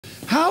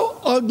How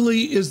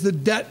ugly is the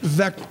debt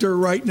vector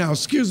right now?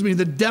 Excuse me,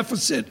 the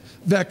deficit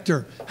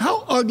vector.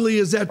 How ugly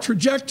is that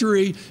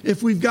trajectory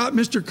if we've got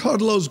Mr.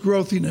 Kudlow's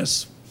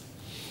growthiness?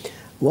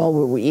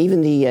 Well,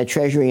 even the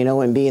Treasury and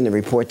OMB in the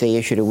report they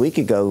issued a week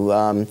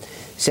ago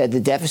said the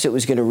deficit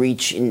was going to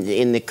reach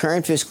in the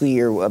current fiscal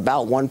year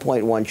about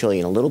 1.1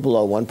 trillion, a little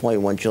below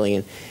 1.1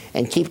 trillion,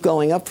 and keep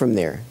going up from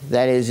there.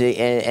 That is,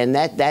 and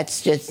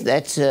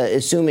that's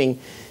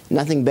assuming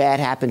nothing bad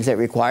happens that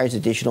requires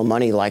additional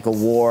money, like a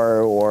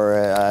war or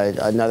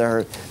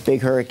another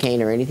big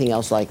hurricane or anything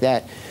else like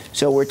that.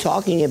 So we're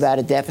talking about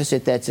a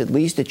deficit that's at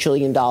least $1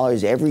 trillion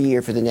every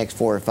year for the next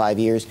 4 or 5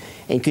 years,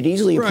 and could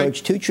easily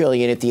approach $2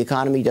 trillion if the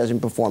economy doesn't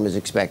perform as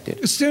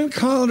expected. Stan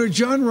Collender,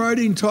 John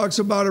Riding talks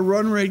about a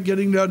run rate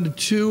getting down to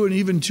 2 and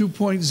even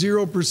 2.0%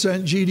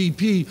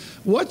 GDP.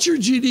 What's your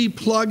GD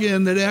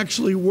plug-in that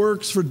actually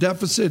works for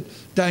deficit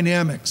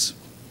dynamics?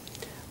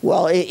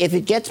 Well, if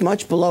it gets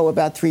much below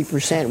about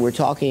 3%, we're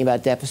talking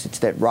about deficits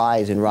that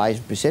rise and rise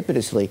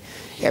precipitously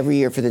every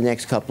year for the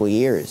next couple of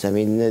years. I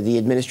mean, the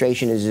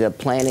administration is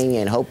planning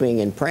and hoping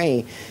and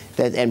praying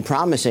that and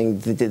promising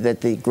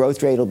that the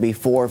growth rate will be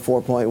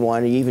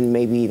 4.1, even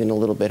maybe even a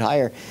little bit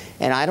higher.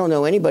 And I don't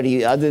know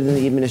anybody other than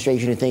the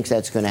administration who thinks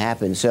that's going to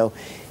happen. So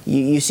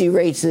you see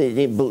rates at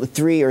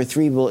 3 or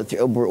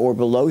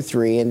below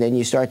 3, and then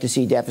you start to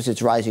see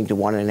deficits rising to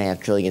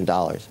 $1.5 trillion.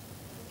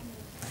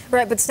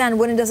 Right, but Stan,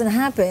 when it doesn't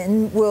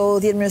happen, will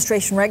the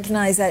administration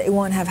recognize that it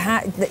won't have,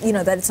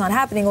 that it's not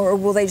happening, or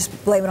will they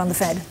just blame it on the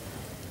Fed?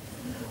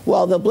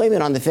 Well, they'll blame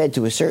it on the Fed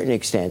to a certain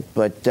extent,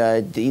 but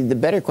the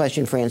better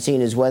question, Francine,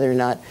 is whether or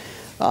not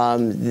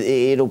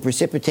it'll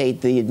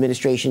precipitate the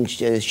administration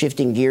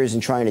shifting gears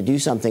and trying to do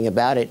something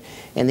about it.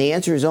 And the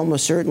answer is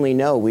almost certainly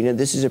no. We know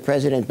this is a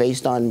president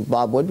based on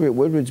Bob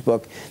Woodward's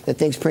book that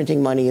thinks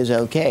printing money is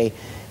okay.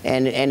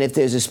 And if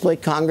there's a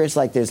split Congress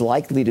like there's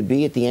likely to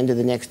be at the end of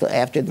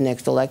after the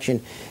next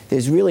election,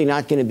 there's really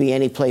not going to be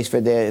any place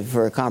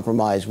for a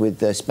compromise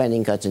with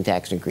spending cuts and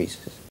tax increases.